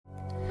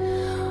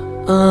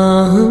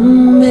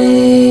Amazing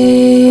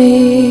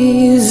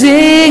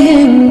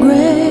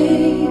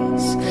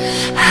grace,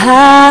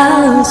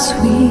 how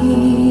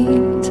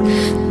sweet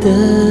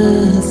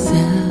the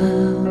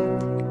sound.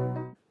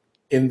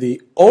 In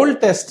the Old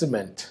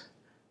Testament,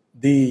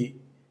 the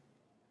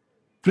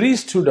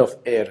priesthood of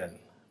Aaron,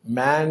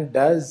 man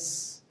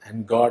does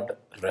and God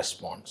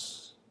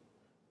responds.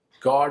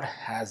 God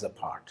has a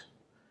part.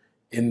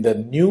 In the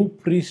new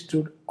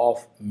priesthood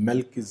of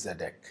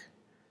Melchizedek,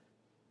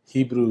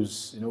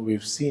 Hebrews,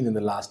 we've seen in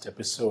the last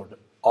episode,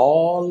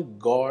 all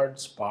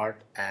God's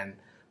part and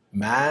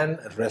man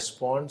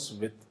responds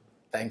with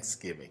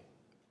thanksgiving.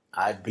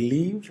 I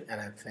believe and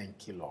I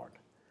thank you, Lord.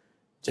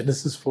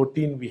 Genesis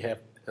 14, we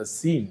have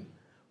seen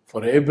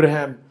for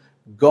Abraham,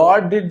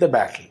 God did the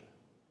battle.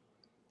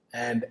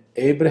 And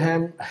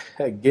Abraham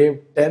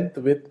gave tenth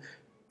with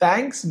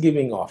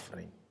thanksgiving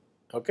offering.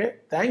 Okay,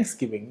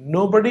 thanksgiving.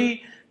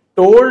 Nobody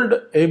told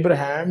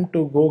Abraham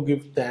to go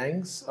give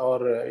thanks or,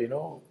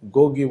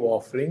 go give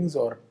offerings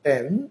or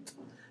tenth,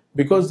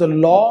 because the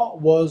law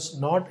was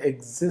not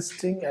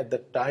existing at the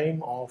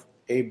time of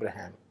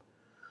Abraham.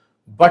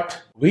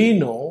 But we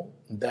know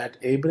that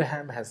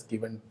Abraham has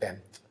given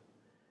tenth.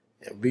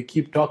 We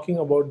keep talking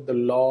about the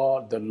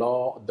law,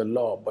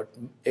 but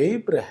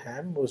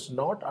Abraham was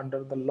not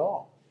under the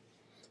law.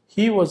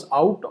 He was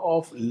out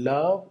of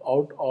love,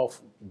 out of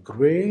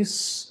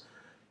grace,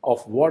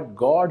 of what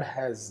God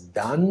has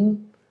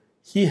done.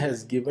 He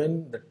has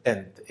given the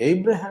tenth.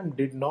 Abraham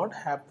did not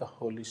have the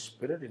Holy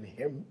Spirit in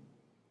him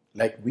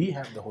like we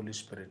have the Holy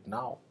Spirit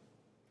now.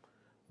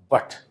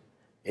 But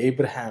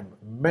Abraham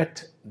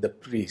met the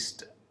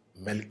priest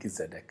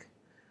Melchizedek.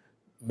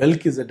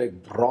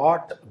 Melchizedek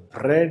brought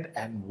bread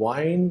and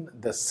wine,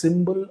 the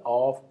symbol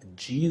of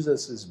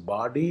Jesus'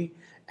 body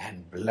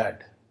and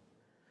blood.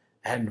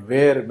 And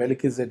where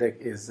Melchizedek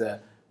is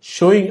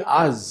showing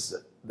us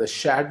the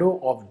shadow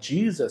of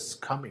Jesus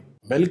coming.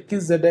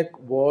 Melchizedek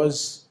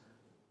was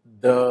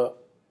the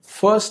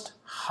first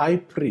high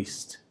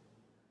priest.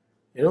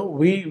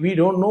 We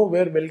don't know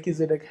where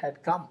Melchizedek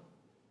had come.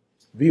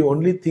 We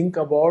only think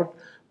about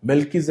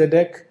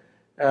Melchizedek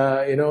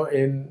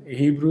in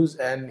Hebrews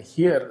and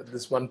here,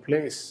 this one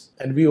place.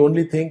 And we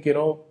only think,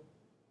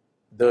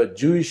 the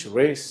Jewish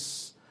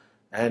race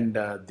and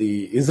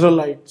the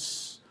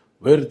Israelites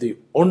were the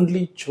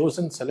only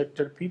chosen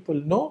selected people.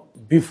 No,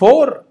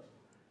 before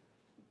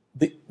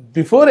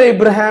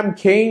Abraham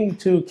came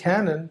to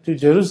Canaan, to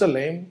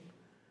Jerusalem,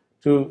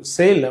 to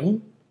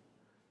Salem,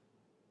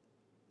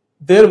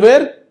 there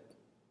were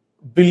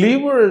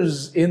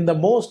believers in the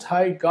Most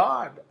High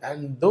God,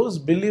 and those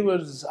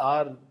believers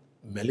are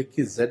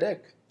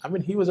Melchizedek.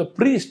 He was a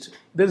priest.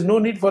 There's no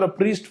need for a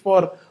priest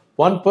for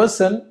one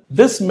person.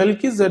 This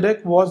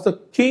Melchizedek was the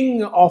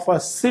king of a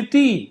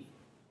city.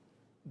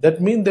 That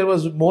means there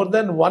was more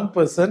than one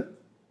person.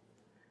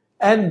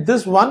 And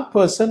this one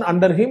person,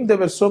 under him, there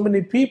were so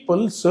many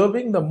people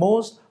serving the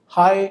Most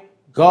High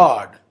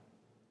God.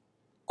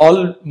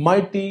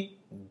 Almighty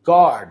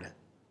God.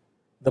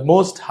 The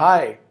Most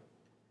High.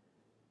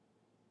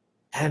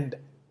 And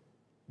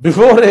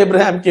before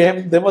Abraham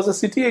came, there was a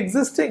city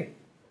existing.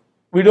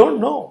 We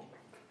don't know.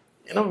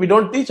 We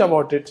don't teach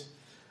about it.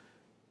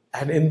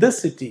 And in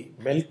this city,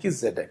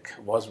 Melchizedek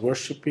was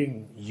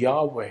worshipping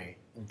Yahweh,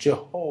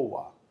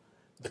 Jehovah,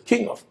 the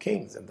King of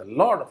Kings and the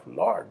Lord of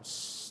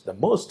Lords, the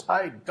Most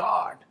High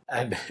God.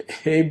 And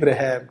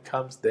Abraham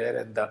comes there,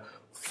 and the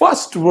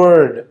first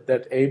word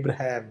that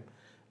Abraham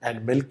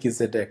and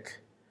Melchizedek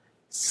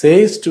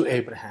says to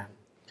Abraham,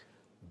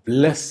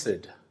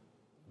 blessed,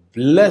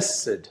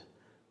 blessed,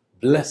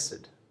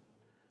 blessed.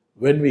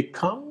 When we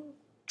come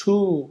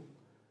to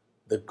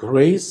the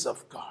grace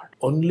of God,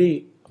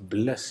 only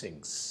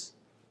blessings,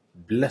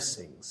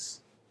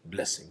 blessings,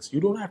 blessings. You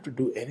don't have to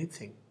do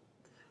anything.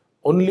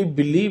 Only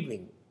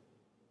believing.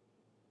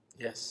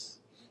 Yes.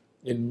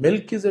 In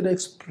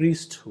Melchizedek's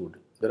priesthood,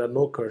 there are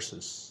no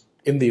curses.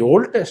 In the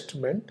Old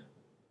Testament,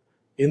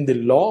 in the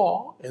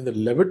law, in the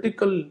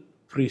Levitical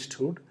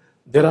priesthood,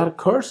 there are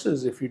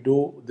curses. If you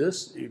do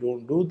this, you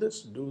don't do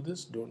this,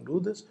 don't do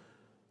this.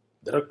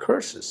 There are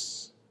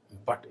curses.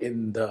 But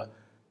in the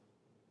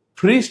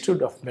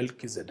priesthood of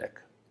Melchizedek,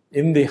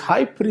 in the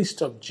high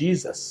priest of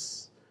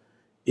Jesus,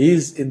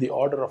 is in the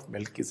order of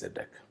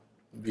Melchizedek.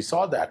 We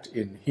saw that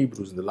in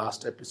Hebrews in the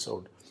last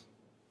episode.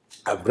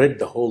 I've read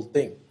the whole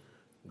thing,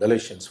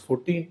 Galatians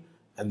 14,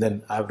 and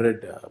then I've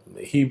read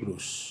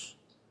Hebrews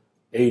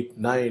 8,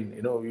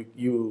 9.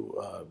 You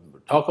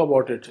talk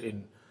about it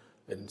in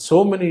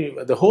so many,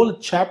 the whole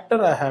chapter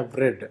I have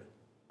read,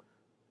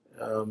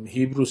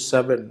 Hebrews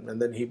 7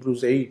 and then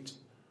Hebrews 8.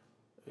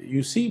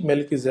 You see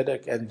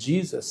Melchizedek and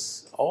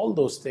Jesus, all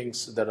those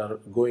things that are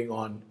going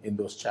on in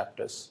those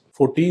chapters.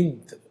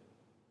 14th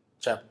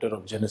chapter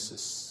of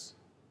Genesis.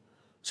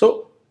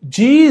 So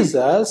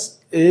Jesus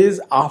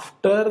is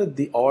after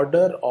the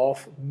order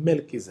of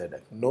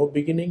Melchizedek. No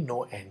beginning,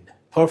 no end.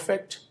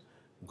 Perfect,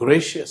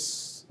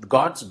 gracious.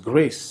 God's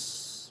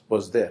grace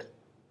was there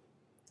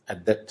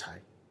at that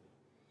time.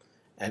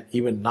 And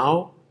even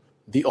now,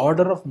 the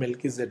order of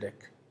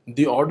Melchizedek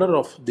The order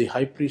of the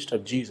high priest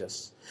of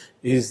Jesus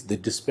is the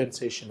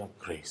dispensation of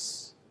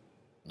grace,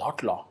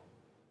 not law.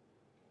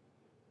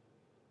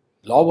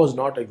 Law was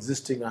not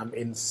existing. I'm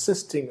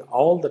insisting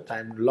all the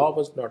time. Law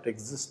was not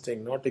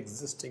existing, not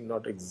existing,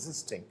 not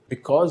existing.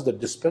 Because the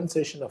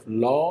dispensation of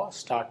law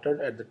started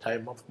at the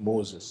time of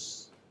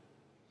Moses.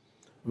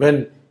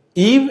 When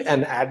Eve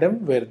and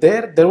Adam were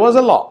there was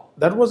a law.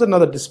 That was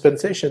another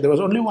dispensation. There was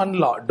only one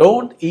law.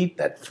 Don't eat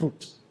that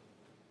fruit.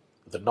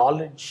 The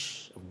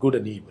knowledge of good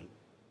and evil.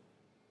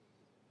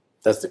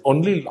 That's the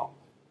only law.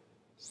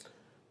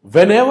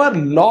 Whenever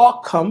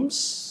law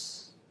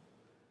comes,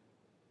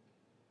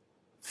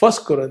 1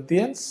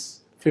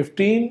 Corinthians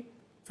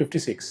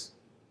 15:56.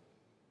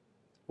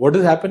 What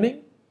is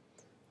happening?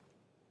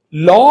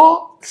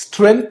 Law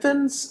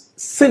strengthens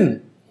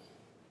sin.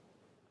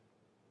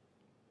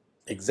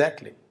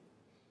 Exactly.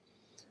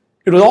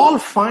 It was all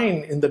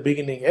fine in the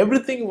beginning.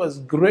 Everything was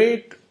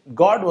great.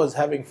 God was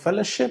having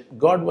fellowship.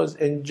 God was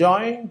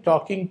enjoying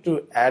talking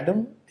to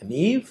Adam and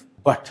Eve.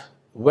 But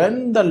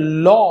when the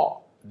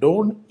law,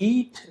 don't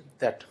eat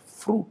that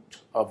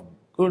fruit of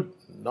good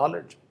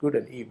knowledge, good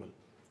and evil,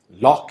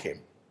 law came.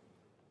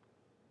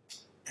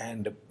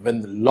 And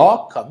when the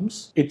law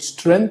comes, it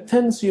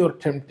strengthens your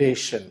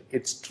temptation.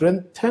 It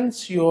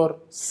strengthens your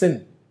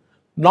sin.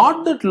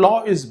 Not that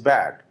law is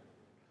bad.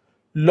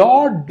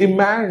 Law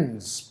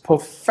demands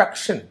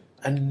perfection,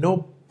 and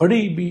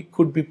nobody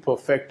could be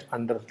perfect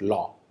under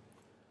law.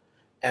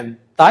 And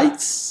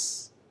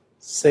tithes,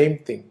 same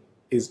thing,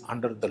 is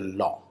under the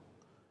law.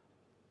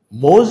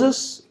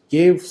 Moses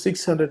gave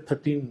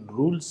 613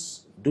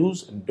 rules,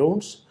 do's and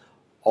don'ts,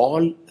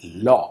 all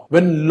law.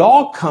 When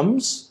law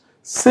comes,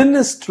 sin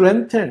is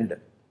strengthened.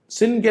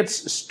 Sin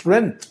gets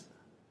strength.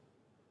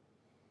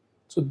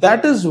 So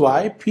that is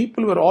why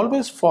people were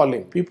always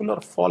falling. People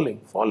are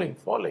falling.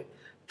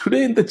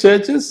 Today in the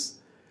churches,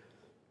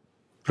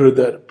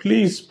 brother,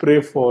 please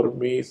pray for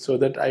me so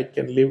that I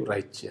can live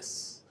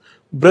righteous.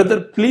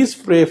 Brother, please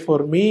pray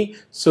for me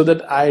so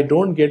that I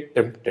don't get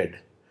tempted.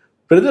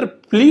 Brother,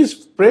 please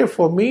pray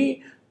for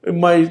me.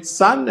 My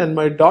son and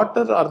my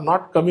daughter are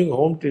not coming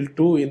home till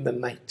 2 in the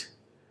night.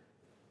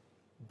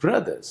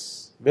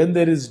 Brothers, when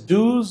there is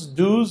do's,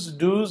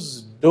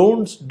 don'ts,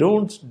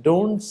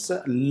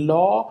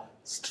 law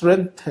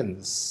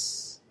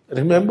strengthens.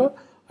 Remember,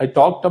 I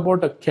talked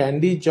about a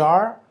candy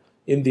jar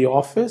in the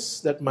office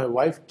that my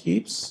wife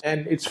keeps,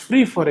 and it's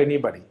free for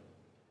anybody.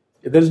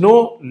 There's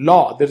no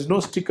law. There's no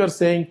sticker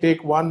saying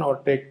take 1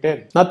 or take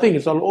 10. Nothing.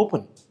 It's all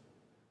open.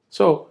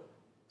 So,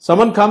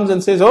 someone comes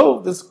and says,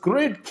 oh, this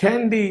great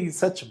candy,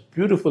 such a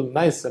beautiful,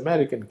 nice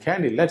American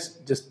candy, let's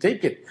just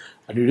take it.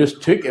 And you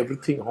just take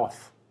everything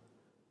off.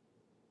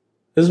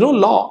 There's no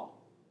law.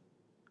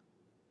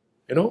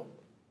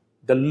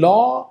 The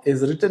law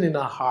is written in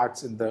our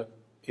hearts in the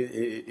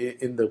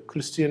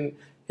Christian,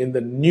 in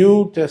the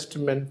New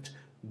Testament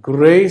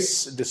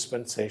grace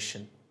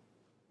dispensation.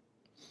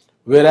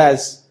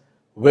 Whereas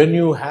when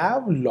you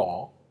have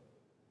law,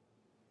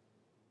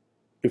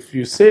 if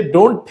you say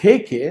don't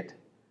take it,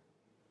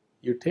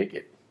 you take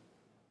it.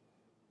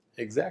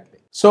 Exactly.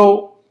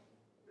 So,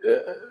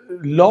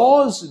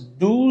 laws,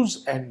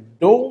 do's and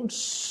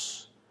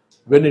don'ts,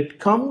 when it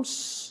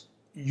comes,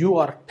 you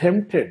are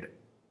tempted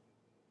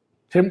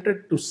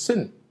to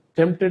sin,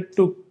 tempted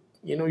to,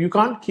 you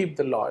can't keep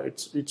the law.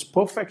 It's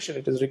perfection.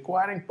 It is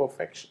requiring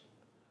perfection.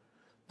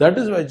 That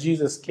is why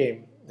Jesus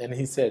came and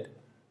he said,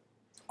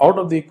 out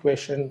of the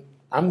equation,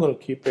 I'm going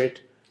to keep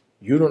it.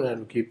 You don't have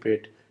to keep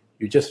it.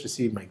 You just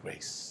receive my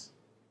grace.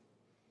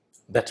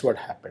 That's what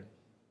happened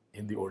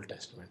in the Old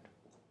Testament.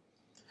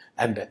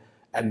 And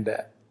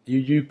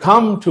you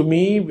come to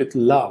me with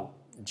love.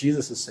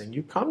 Jesus is saying,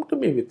 you come to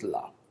me with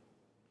love.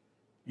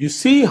 You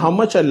see how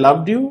much I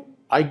loved you?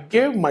 I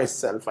gave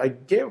myself. I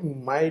gave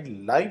my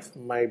life,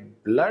 my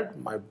blood,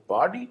 my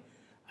body.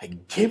 I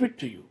gave it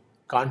to you.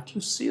 Can't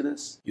you see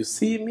this? You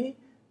see me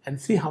and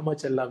see how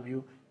much I love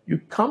you. You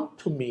come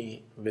to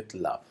me with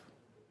love.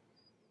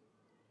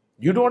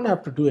 You don't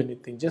have to do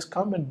anything. Just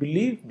come and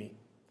believe me.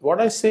 What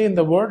I say in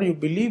the word, you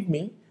believe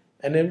me,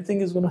 and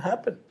everything is going to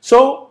happen.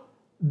 So,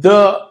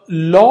 the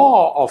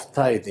law of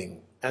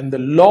tithing and the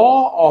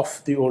law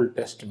of the Old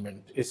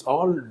Testament is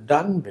all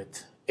done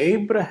with.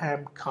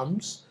 Abraham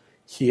comes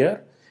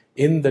here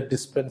in the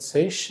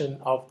dispensation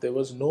of there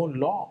was no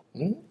law.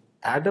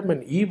 Adam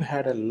and Eve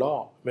had a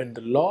law. When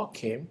the law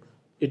came,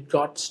 it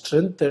got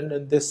strengthened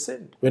and they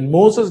sinned. When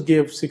Moses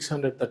gave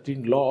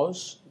 613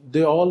 laws,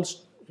 they all,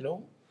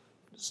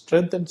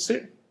 strengthened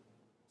sin.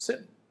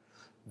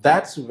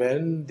 That's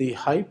when the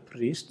high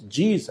priest,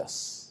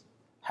 Jesus,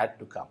 had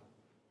to come.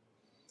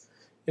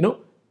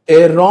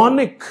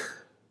 Aaronic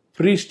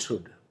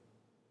priesthood.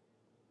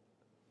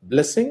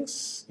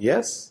 Blessings,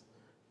 yes,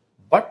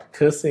 but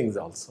cursings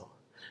also.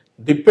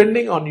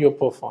 Depending on your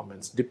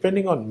performance,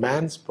 depending on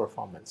man's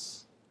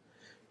performance.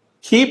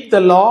 Keep the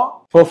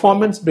law,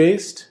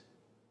 performance-based,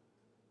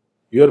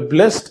 you're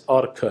blessed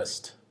or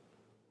cursed.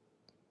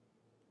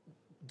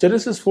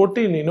 Genesis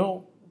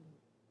 14,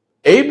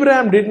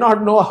 Abraham did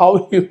not know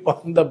how he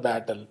won the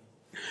battle.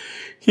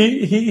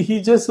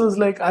 he just was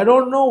like, I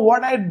don't know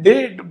what I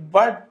did,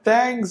 but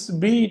thanks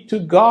be to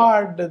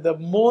God, the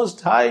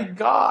Most High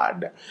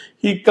God.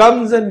 He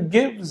comes and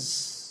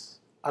gives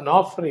an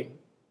offering.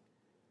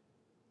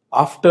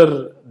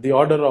 After the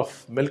order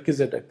of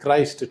Melchizedek,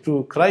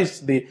 to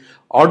Christ, the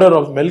order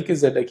of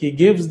Melchizedek, he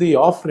gives the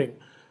offering.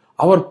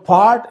 Our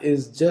part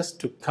is just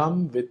to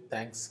come with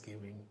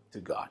thanksgiving to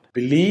God.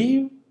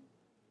 Believe,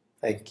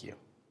 thank you.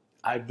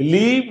 I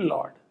believe,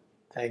 Lord,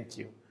 thank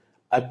you.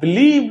 I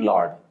believe,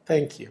 Lord,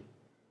 thank you.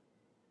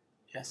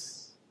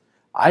 Yes,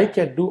 I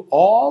can do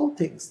all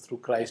things through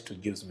Christ who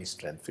gives me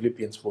strength.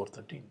 Philippians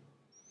 4:13.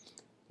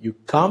 You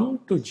come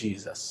to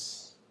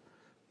Jesus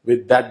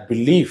with that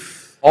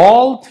belief.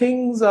 All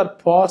things are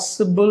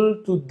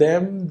possible to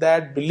them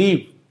that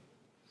believe.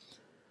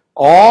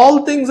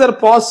 All things are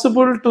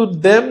possible to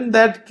them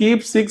that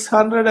keep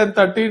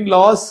 613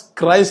 laws.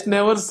 Christ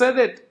never said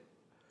it.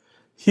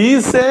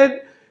 He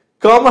said,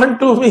 come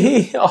unto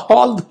me,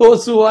 all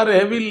those who are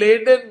heavy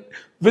laden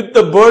with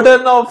the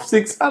burden of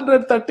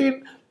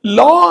 613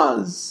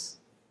 laws.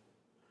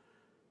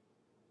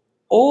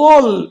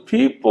 All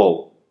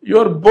people, you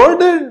are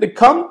burdened,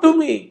 come to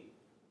me.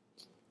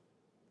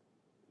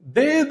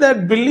 They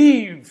that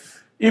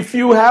believe, if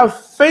you have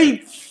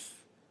faith,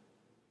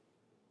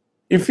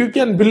 if you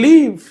can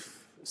believe,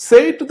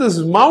 say to this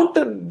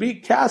mountain, be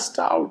cast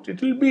out,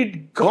 it will be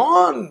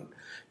gone.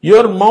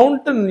 Your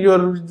mountain,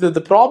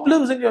 the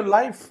problems in your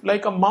life,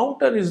 like a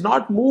mountain, is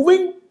not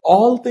moving.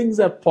 All things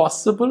are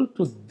possible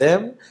to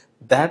them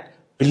that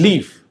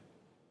believe.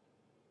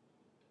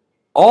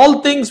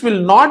 All things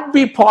will not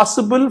be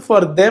possible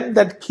for them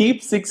that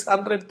keep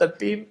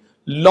 613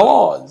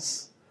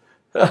 laws.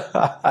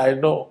 I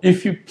know.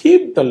 If you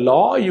keep the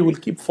law, you will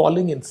keep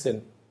falling in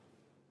sin.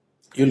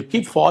 You'll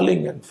keep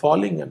falling and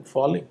falling and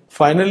falling.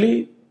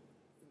 Finally,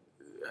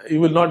 you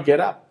will not get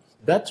up.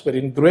 That's where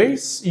in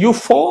grace you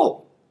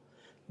fall.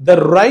 The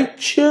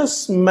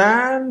righteous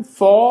man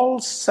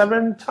falls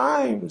 7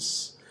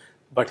 times,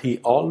 but he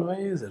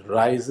always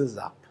rises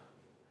up.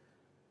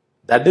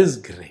 That is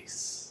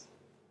grace.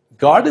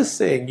 God is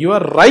saying, you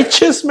are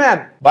righteous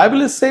man.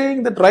 Bible is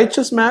saying that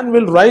righteous man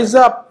will rise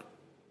up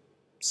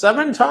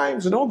 7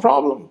 times, no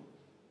problem.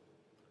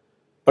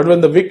 But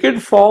when the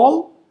wicked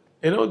fall,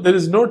 there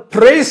is no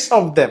trace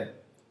of them.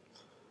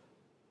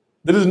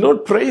 There is no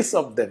trace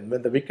of them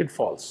when the wicked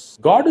falls.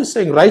 God is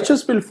saying,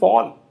 righteous will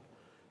fall.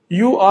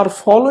 You are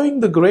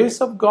following the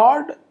grace of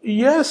God?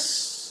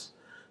 Yes.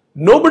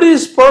 Nobody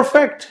is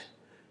perfect.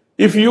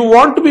 If you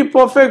want to be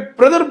perfect,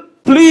 brother,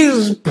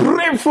 please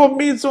pray for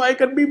me so I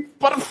can be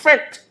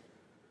perfect.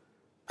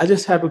 I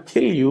just have to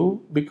kill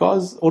you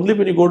because only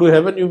when you go to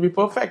heaven you'll be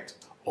perfect.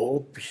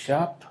 Oh,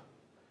 Bishop,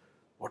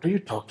 what are you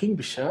talking,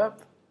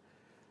 Bishop?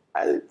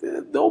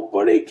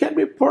 Nobody can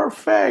be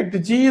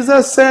perfect.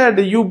 Jesus said,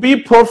 you be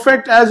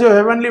perfect as your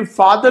heavenly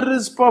Father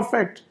is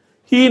perfect.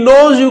 He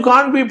knows you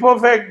can't be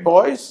perfect,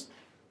 boys.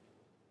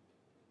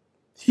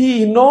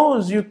 He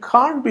knows you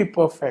can't be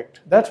perfect.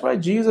 That's why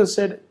Jesus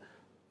said,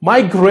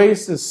 my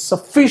grace is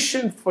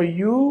sufficient for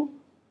you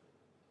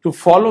to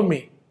follow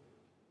me.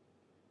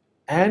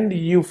 And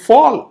you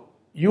fall.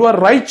 You are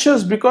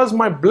righteous because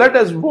my blood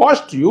has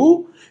washed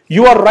you.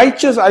 You are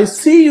righteous. I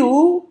see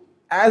you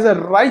as a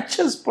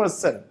righteous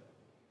person.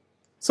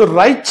 So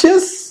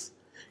righteous,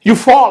 you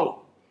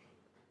fall.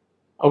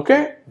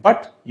 Okay?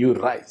 But you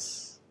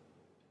rise.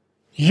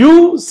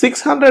 You,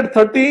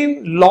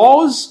 613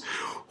 laws,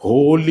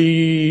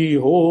 holy,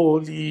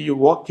 holy,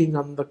 walking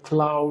on the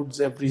clouds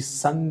every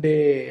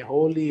Sunday,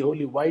 holy,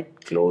 holy,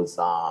 white clothes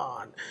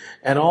on,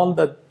 and all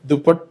the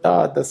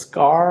dupatta, the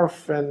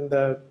scarf,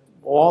 and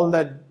all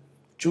that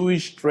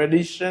Jewish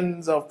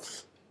traditions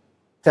of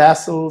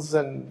tassels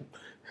and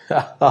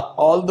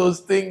all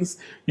those things.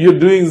 You're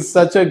doing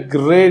such a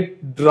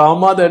great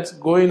drama that's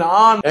going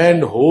on.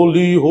 And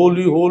holy,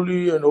 holy,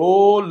 holy, and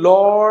oh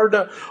Lord,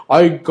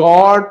 I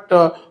got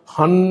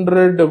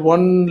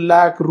 1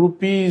 lakh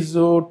rupees,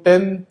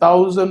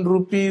 10,000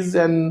 rupees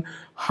and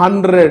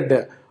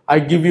 100. I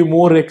give you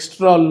more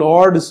extra,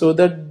 Lord, so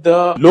that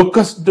the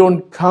locusts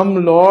don't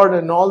come, Lord,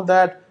 and all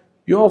that.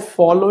 You're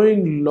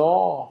following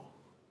law.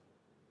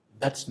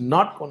 That's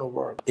not going to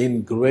work.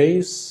 In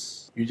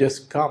grace, you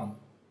just come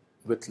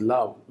with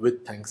love,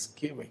 with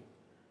thanksgiving.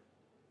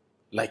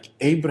 Like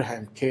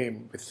Abraham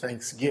came with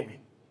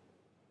thanksgiving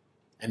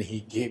and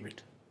he gave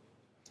it.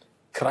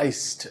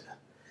 Christ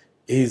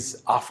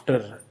is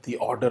after the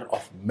order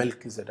of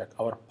Melchizedek.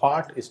 Our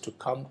part is to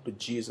come to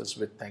Jesus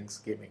with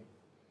thanksgiving.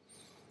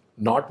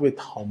 Not with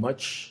how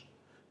much,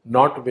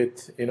 not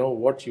with,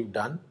 what you've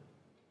done.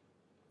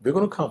 We're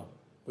going to come.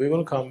 We're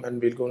going to come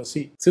and we're going to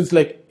see. Since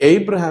like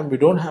Abraham, we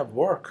don't have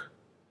work.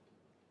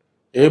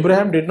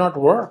 Abraham did not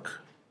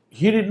work.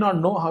 He did not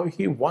know how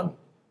he won.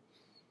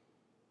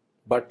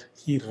 But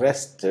he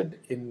rested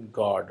in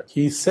God.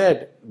 He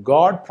said,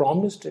 God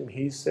promised him,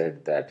 he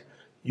said that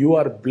you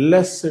are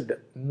blessed.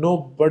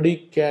 Nobody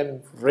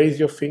can raise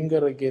your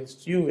finger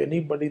against you.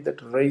 Anybody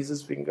that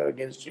raises finger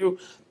against you,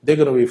 they're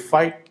going to be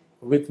fight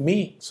with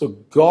me. So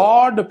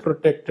God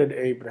protected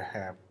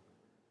Abraham.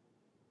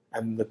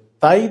 And the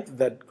tithe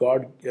that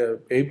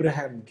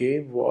Abraham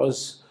gave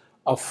was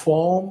a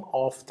form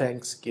of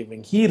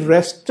thanksgiving. He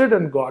rested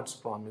on God's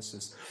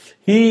promises.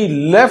 He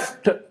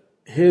left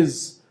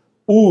his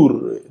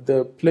Ur,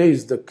 the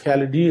place, the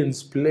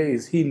Chaldeans'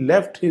 place. He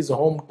left his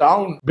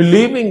hometown,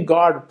 believing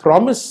God,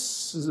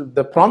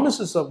 the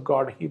promises of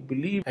God. He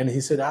believed, and he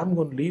said, I'm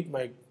going to leave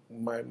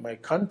my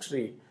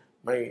country,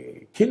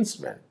 my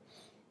kinsmen.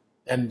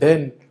 And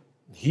then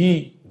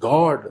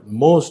God,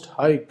 Most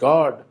High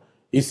God,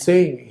 is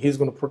saying He's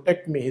going to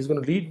protect me, He's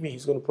going to lead me,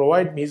 He's going to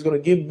provide me, He's going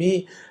to give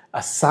me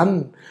a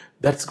son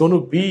that's going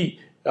to be,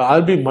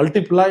 I'll be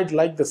multiplied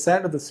like the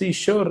sand of the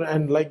seashore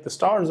and like the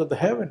stars of the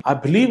heaven. I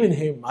believe in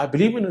Him, I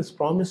believe in His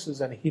promises.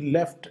 And he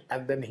left,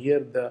 and then here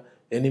the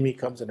enemy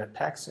comes and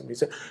attacks him. He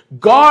said,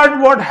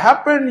 God, what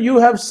happened? You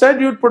have said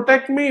you'd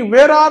protect me.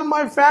 Where are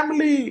my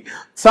family?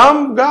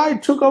 Some guy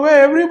took away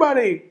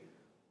everybody.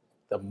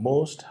 The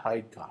Most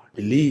High God,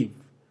 believe.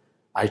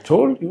 I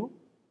told you,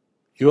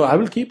 I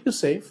will keep you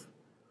safe.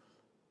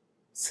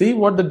 See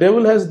what the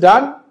devil has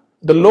done,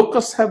 the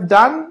locusts have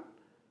done.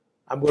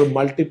 I'm going to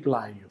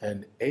multiply you.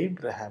 And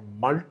Abraham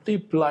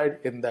multiplied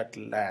in that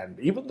land.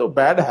 Even though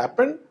bad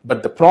happened,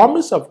 but the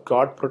promise of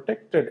God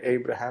protected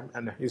Abraham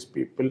and his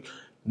people.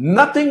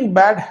 Nothing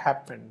bad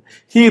happened.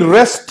 He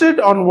rested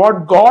on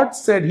what God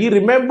said. He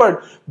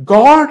remembered,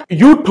 God,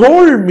 you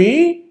told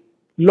me,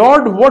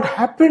 Lord, what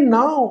happened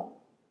now?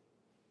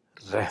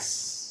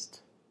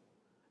 Rest.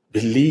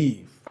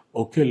 Believe.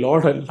 Okay,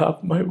 Lord, I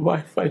love my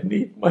wife. I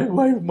need my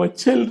wife, my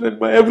children,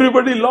 my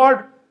everybody,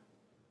 Lord.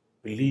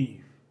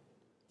 Believe.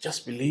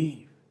 Just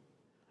believe.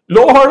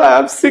 Lord, I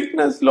have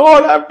sickness.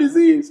 Lord, I have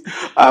disease.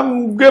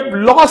 I'm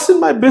lost in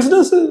my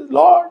businesses.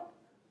 Lord,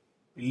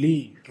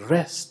 believe.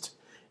 Rest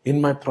in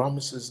my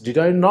promises. Did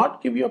I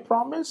not give you a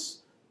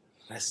promise?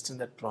 Rest in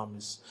that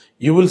promise.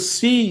 You will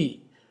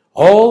see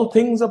all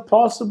things are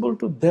possible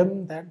to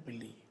them that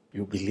believe.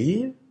 You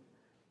believe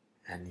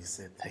and you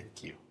say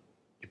thank you.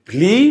 You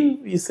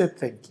believe, you say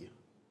thank you.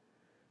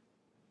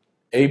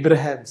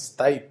 Abraham's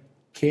tithe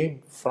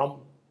came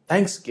from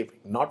thanksgiving,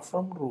 not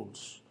from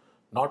rules,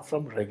 not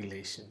from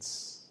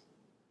regulations.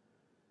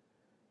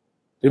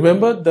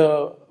 Remember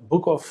the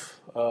book of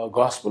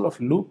Gospel of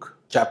Luke,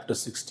 chapter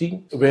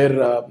 16,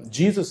 where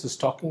Jesus is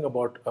talking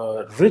about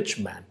a rich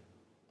man,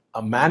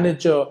 a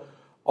manager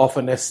of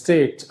an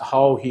estate,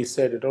 how he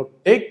said,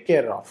 take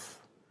care of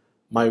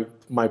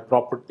my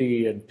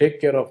property and take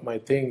care of my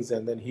things,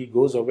 and then he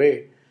goes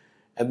away.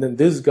 And then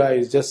this guy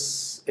is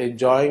just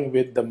enjoying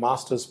with the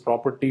master's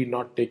property,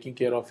 not taking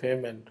care of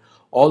him and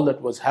all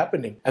that was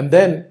happening. And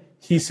then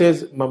he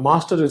says, my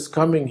master is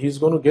coming. He's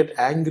going to get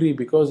angry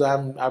because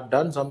I've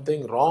done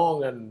something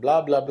wrong and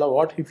blah, blah, blah.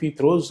 What if he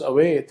throws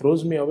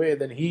me away?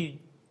 Then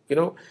he,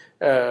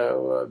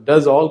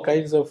 does all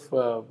kinds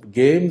of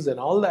games and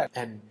all that.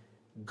 And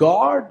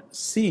God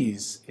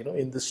sees,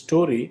 in the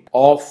story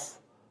of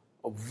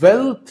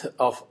wealth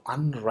of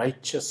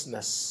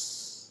unrighteousness.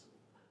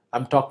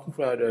 I'm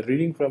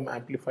reading from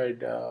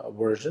Amplified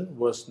Version,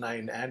 verse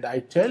 9. And I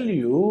tell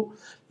you,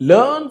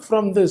 learn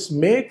from this,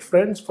 make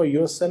friends for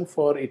yourself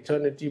for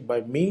eternity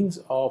by means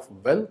of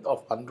wealth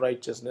of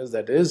unrighteousness.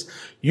 That is,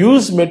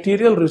 use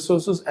material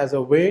resources as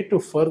a way to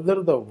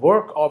further the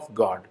work of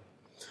God,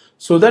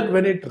 so that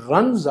when it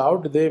runs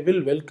out, they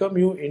will welcome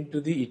you into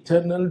the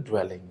eternal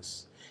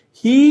dwellings.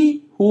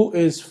 He who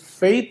is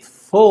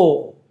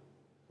faithful,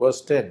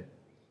 verse 10,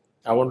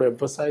 I want to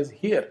emphasize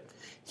here.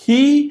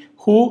 He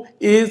who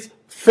is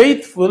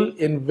faithful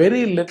in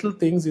very little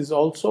things is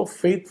also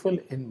faithful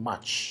in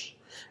much.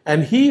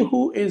 And he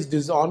who is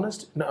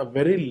dishonest in a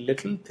very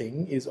little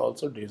thing is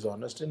also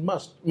dishonest in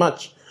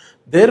much.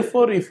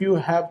 Therefore, if you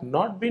have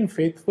not been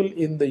faithful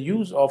in the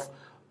use of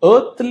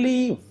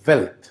earthly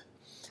wealth,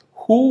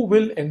 who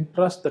will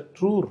entrust the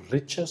true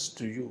riches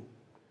to you?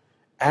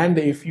 And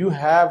if you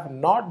have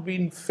not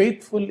been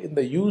faithful in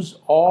the use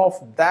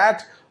of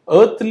that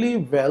earthly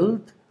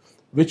wealth,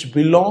 which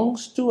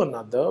belongs to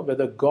another,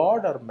 whether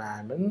God or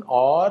mammon,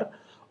 or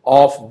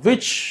of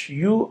which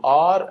you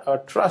are a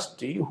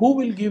trustee, who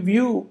will give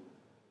you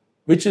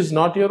which is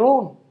not your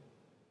own?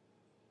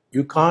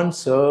 You can't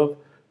serve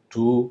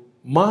two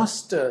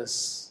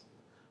masters.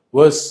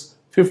 Verse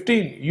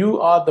 15, you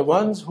are the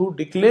ones who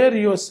declare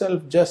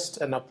yourself just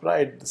and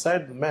upright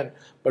beside the men,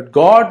 but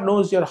God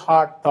knows your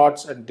heart,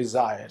 thoughts and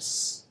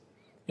desires.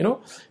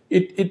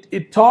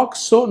 It talks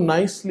so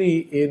nicely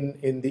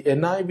in the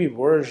NIV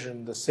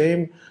version, the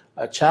same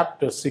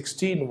chapter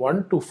 16,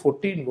 1 to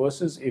 14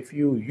 verses. If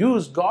you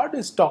use, God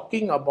is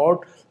talking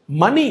about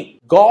money.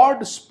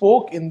 God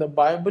spoke in the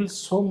Bible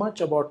so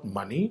much about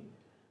money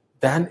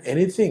than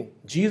anything.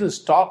 Jesus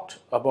talked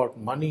about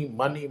money,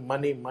 money,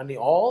 money, money,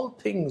 all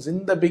things.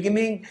 In the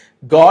beginning,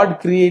 God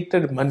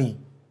created money.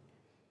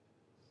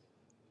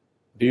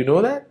 Do you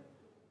know that?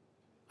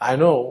 I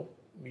know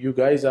you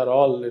guys are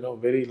all,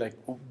 very like,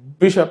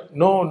 Bishop,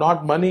 no,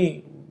 not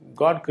money.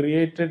 God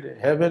created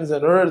heavens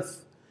and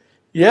earth.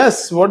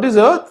 Yes, what is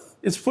earth?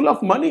 It's full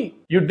of money.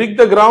 You dig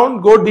the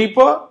ground, go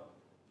deeper,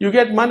 you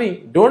get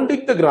money. Don't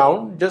dig the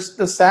ground, just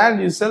the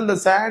sand, you sell the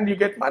sand, you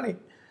get money.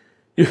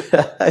 You,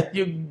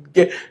 you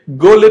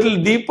go a little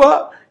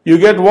deeper, you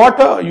get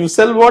water. You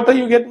sell water,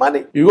 you get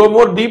money. You go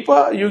more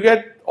deeper, you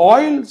get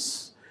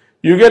oils.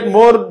 You get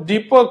more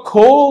deeper,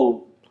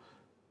 coal,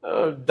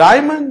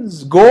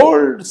 diamonds,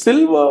 gold,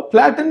 silver,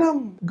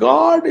 platinum.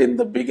 God in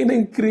the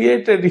beginning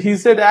created. He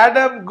said,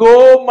 Adam,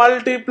 go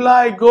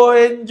multiply, go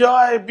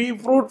enjoy, be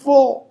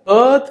fruitful.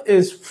 Earth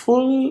is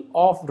full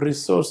of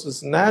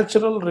resources,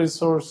 natural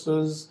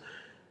resources,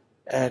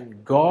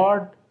 and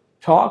God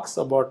talks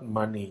about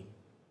money.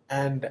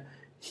 And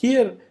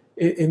here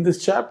in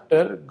this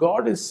chapter,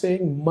 God is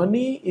saying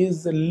money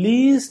is the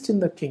least in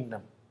the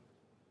kingdom.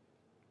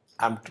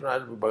 I'm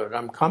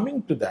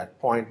coming to that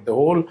point. The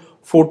whole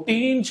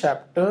 14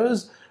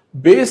 chapters,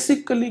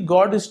 basically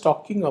God is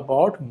talking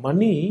about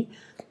money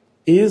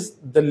is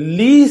the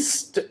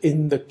least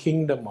in the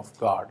kingdom of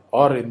God,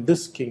 or in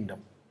this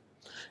kingdom.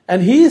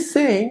 And he is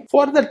saying,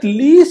 for that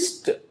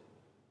least,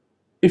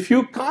 if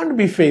you can't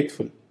be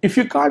faithful, if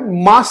you can't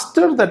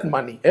master that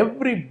money,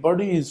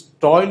 everybody is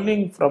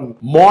toiling from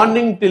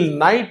morning till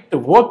night,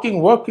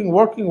 working.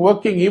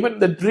 Even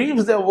the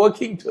dreams, they're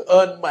working to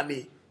earn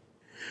money.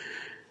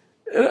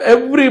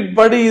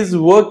 Everybody is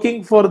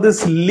working for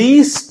this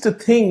least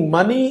thing.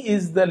 Money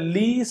is the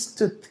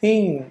least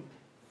thing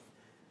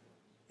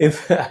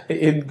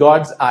in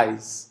God's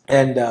eyes.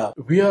 And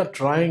we are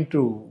trying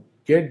to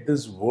get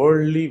this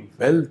worldly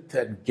wealth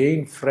and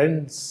gain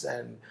friends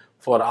and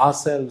for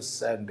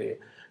ourselves. And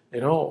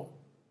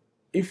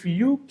if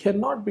you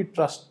cannot be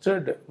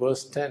trusted,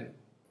 verse 10,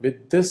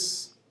 with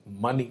this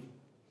money,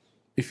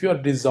 if you are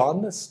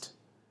dishonest,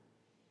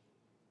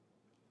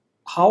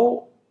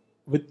 how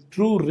with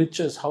true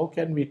riches, how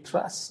can we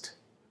trust?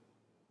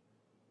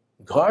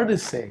 God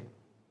is saying.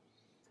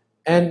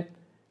 And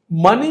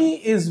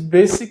money is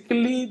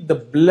basically the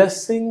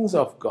blessings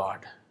of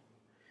God.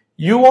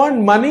 You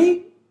want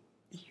money?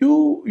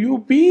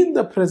 You be in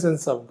the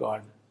presence of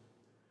God.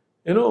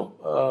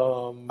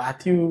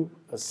 Matthew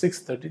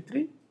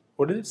 6:33,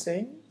 what is it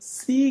saying?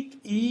 Seek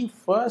ye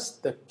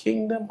first the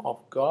kingdom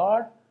of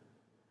God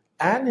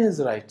and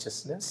his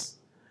righteousness,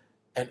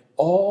 and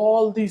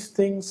all these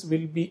things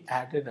will be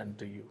added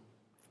unto you.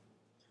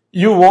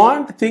 You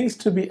want things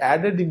to be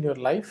added in your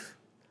life?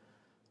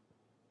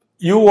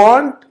 You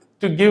want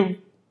to give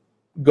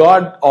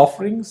God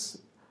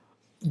offerings?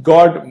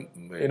 God,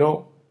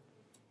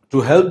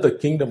 to help the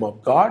kingdom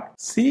of God?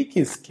 Seek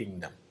his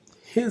kingdom,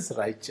 his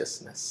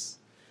righteousness.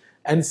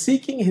 And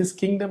seeking his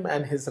kingdom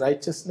and his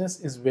righteousness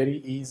is very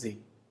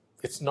easy.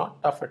 It's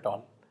not tough at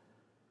all.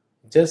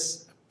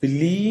 Just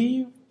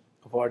believe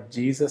what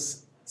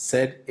Jesus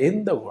said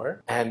in the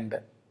word, and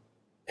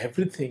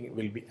everything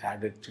will be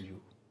added to you.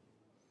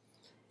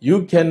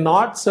 You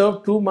cannot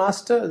serve two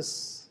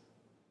masters.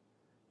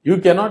 You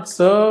cannot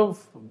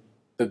serve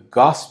the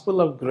gospel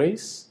of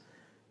grace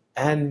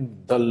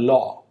and the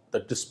law,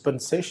 the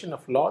dispensation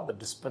of law, the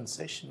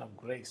dispensation of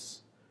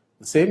grace.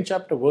 The same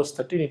chapter, verse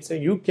 13, it's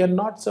saying you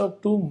cannot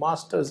serve two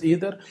masters.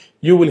 Either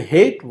you will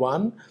hate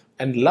one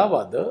and love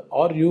other,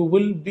 or you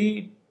will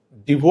be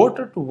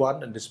devoted to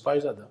one and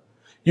despise other.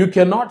 You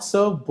cannot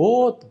serve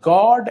both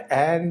God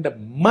and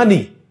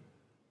money.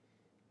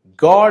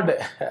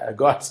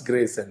 God's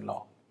grace and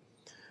law.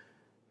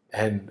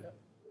 And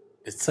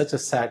it's such a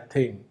sad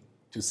thing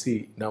to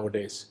see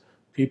nowadays.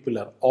 People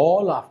are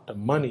all after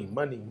money.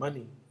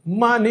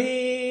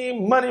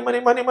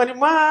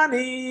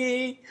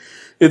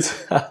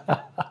 It's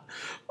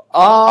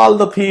all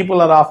the people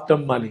are after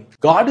money.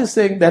 God is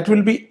saying that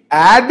will be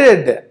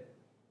added.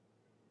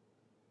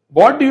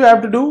 What do you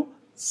have to do?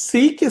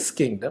 Seek his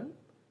kingdom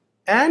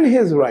and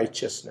his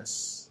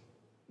righteousness.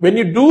 When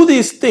you do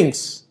these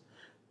things,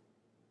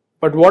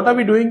 but what are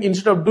we doing?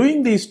 Instead of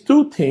doing these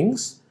two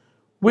things,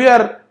 we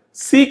are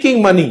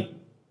seeking money.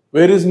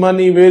 Where is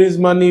money? Where is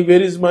money?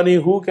 Where is money?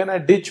 Who can I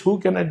ditch? Who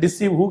can I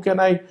deceive? Who can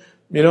I,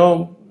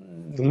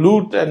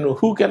 loot? And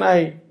who can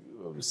I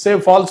say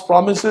false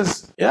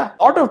promises? Yeah,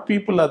 a lot of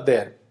people are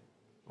there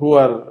who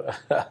are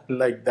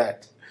like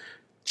that.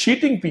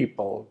 Cheating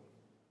people.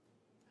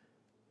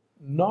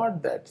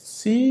 Not that.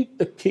 Seek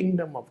the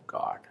kingdom of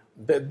God.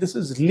 This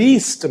is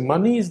least.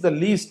 Money is the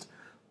least.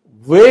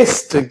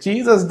 Waste.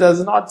 Jesus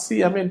does not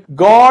see.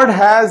 God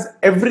has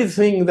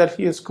everything that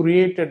he has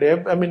created.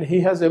 He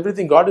has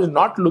everything. God is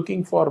not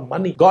looking for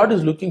money. God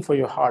is looking for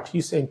your heart.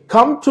 He's saying,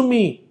 come to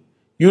me.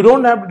 You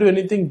don't have to do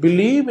anything.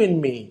 Believe in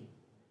me.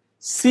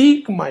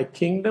 Seek my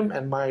kingdom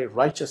and my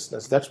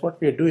righteousness. That's what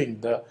we are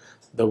doing. The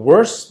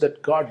verse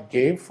that God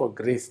gave for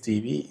Grace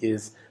TV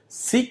is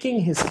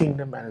seeking his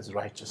kingdom and his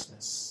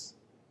righteousness.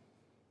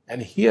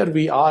 And here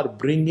we are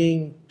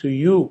bringing to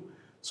you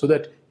so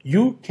that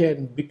you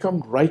can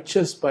become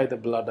righteous by the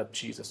blood of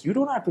Jesus. You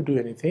don't have to do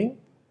anything.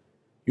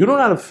 You don't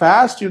have to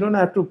fast. You don't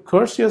have to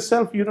curse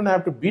yourself. You don't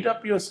have to beat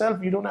up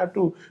yourself. You don't have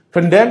to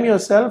condemn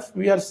yourself.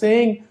 We are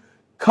saying,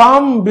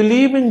 come,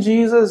 believe in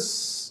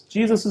Jesus.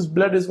 Jesus'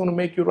 blood is going to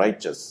make you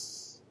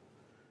righteous.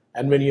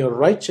 And when you're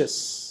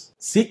righteous,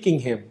 seeking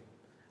him,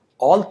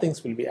 all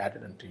things will be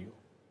added unto you.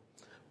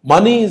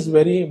 Money is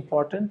very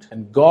important.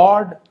 And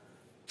God,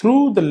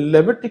 through the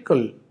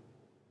Levitical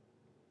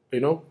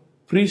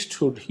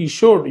priesthood. He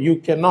showed you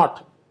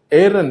cannot.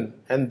 Aaron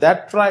and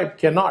that tribe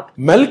cannot.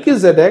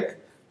 Melchizedek,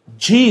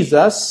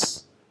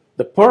 Jesus,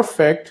 the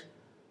perfect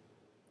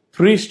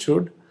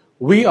priesthood,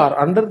 we are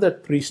under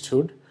that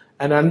priesthood,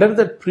 and under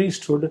that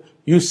priesthood,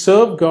 you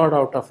serve God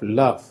out of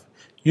love.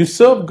 You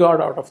serve God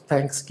out of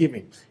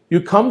thanksgiving.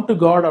 You come to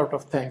God out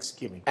of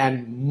thanksgiving,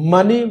 and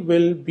money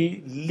will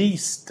be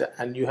least,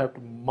 and you have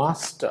to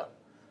master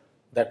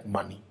that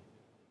money.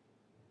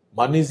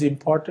 Money is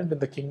important in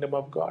the kingdom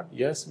of God.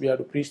 Yes, we have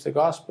to preach the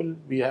gospel.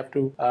 We have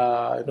to,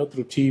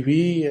 through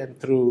TV and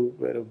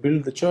through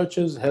build the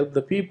churches, help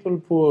the people,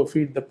 poor,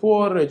 feed the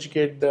poor,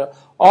 educate the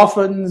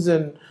orphans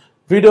and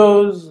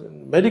widows,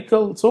 and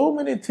medical, so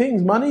many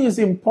things. Money is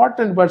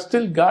important, but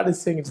still God is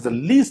saying it's the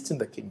least in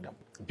the kingdom.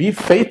 Be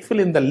faithful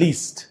in the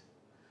least.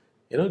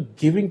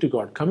 Giving to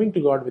God, coming to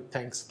God with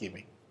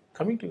thanksgiving.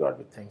 Coming to God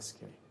with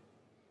thanksgiving.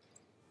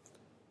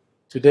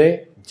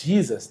 Today,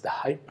 Jesus, the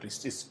high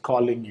priest, is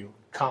calling you.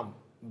 Come,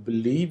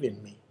 believe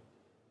in me,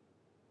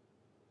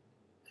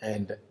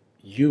 and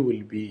you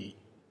will be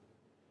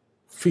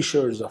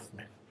fishers of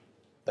men.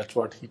 That's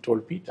what he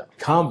told Peter.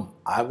 Come,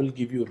 I will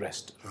give you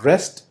rest.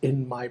 Rest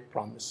in my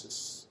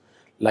promises.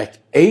 Like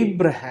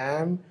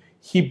Abraham,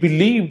 he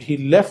believed,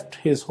 he left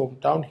his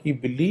hometown, he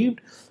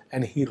believed,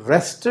 and he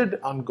rested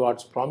on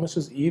God's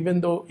promises,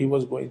 even though he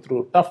was going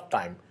through a tough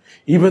time,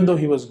 even though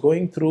he was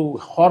going through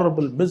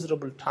horrible,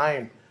 miserable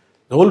time.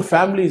 The whole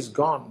family is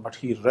gone, but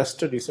he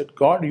rested. He said,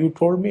 God, you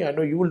told me, I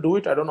know you will do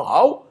it. I don't know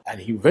how. And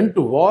he went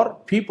to war.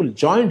 People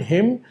joined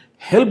him,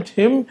 helped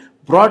him,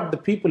 brought the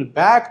people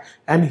back.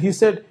 And he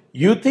said,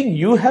 you think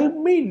you helped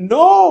me?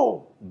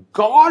 No,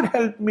 God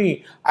helped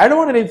me. I don't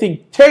want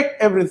anything. Take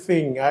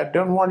everything. I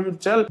don't want you to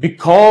tell,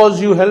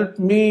 because you helped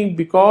me,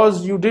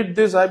 because you did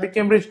this, I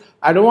became rich.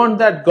 I don't want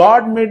that.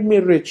 God made me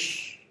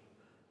rich.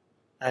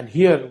 And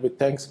here with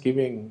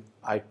thanksgiving,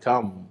 I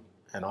come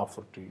and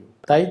offer to you.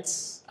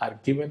 Tithes are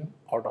given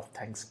out of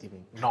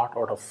thanksgiving, not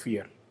out of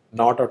fear,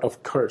 not out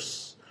of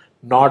curse,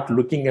 not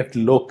looking at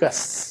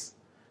locusts,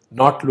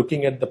 not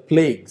looking at the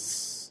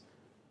plagues.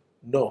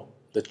 No,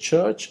 the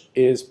church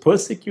is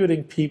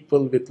persecuting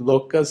people with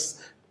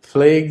locusts,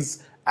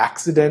 plagues,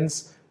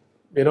 accidents,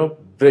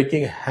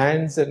 breaking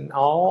hands and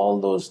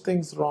all those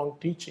things, wrong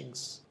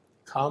teachings.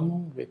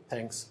 Come with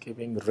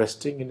thanksgiving,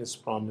 resting in his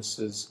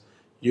promises.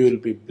 You will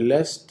be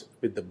blessed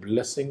with the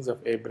blessings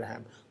of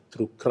Abraham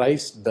through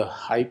Christ, the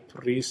high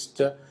priest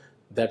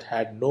that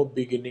had no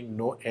beginning,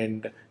 no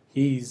end.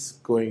 He is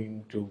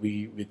going to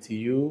be with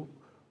you,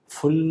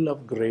 full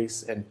of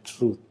grace and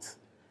truth.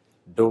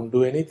 Don't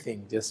do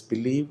anything. Just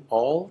believe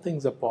all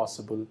things are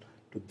possible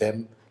to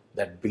them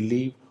that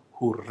believe,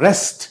 who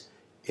rest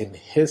in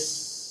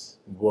his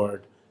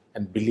word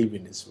and believe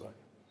in his word.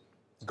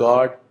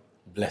 God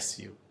bless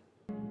you.